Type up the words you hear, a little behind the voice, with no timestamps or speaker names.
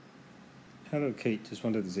Hello, Kate. Just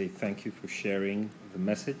wanted to say thank you for sharing the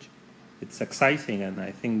message. It's exciting, and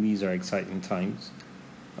I think these are exciting times.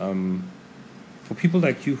 For people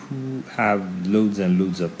like you who have loads and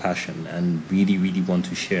loads of passion and really, really want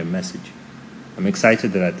to share a message, I'm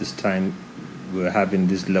excited that at this time we're having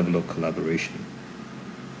this level of collaboration.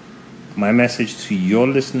 My message to your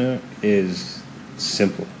listener is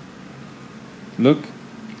simple. Look,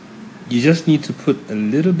 you just need to put a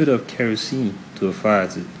little bit of kerosene to a fire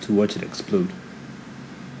to watch it explode.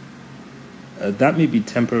 That may be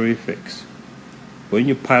temporary fix. When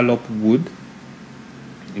you pile up wood,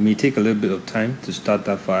 it may take a little bit of time to start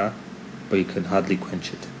that fire, but you can hardly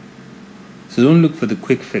quench it. So don't look for the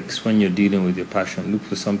quick fix when you're dealing with your passion. Look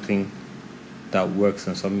for something that works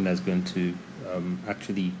and something that's going to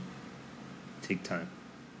actually take time.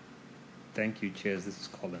 Thank you. Cheers. This is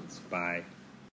Collins. Bye.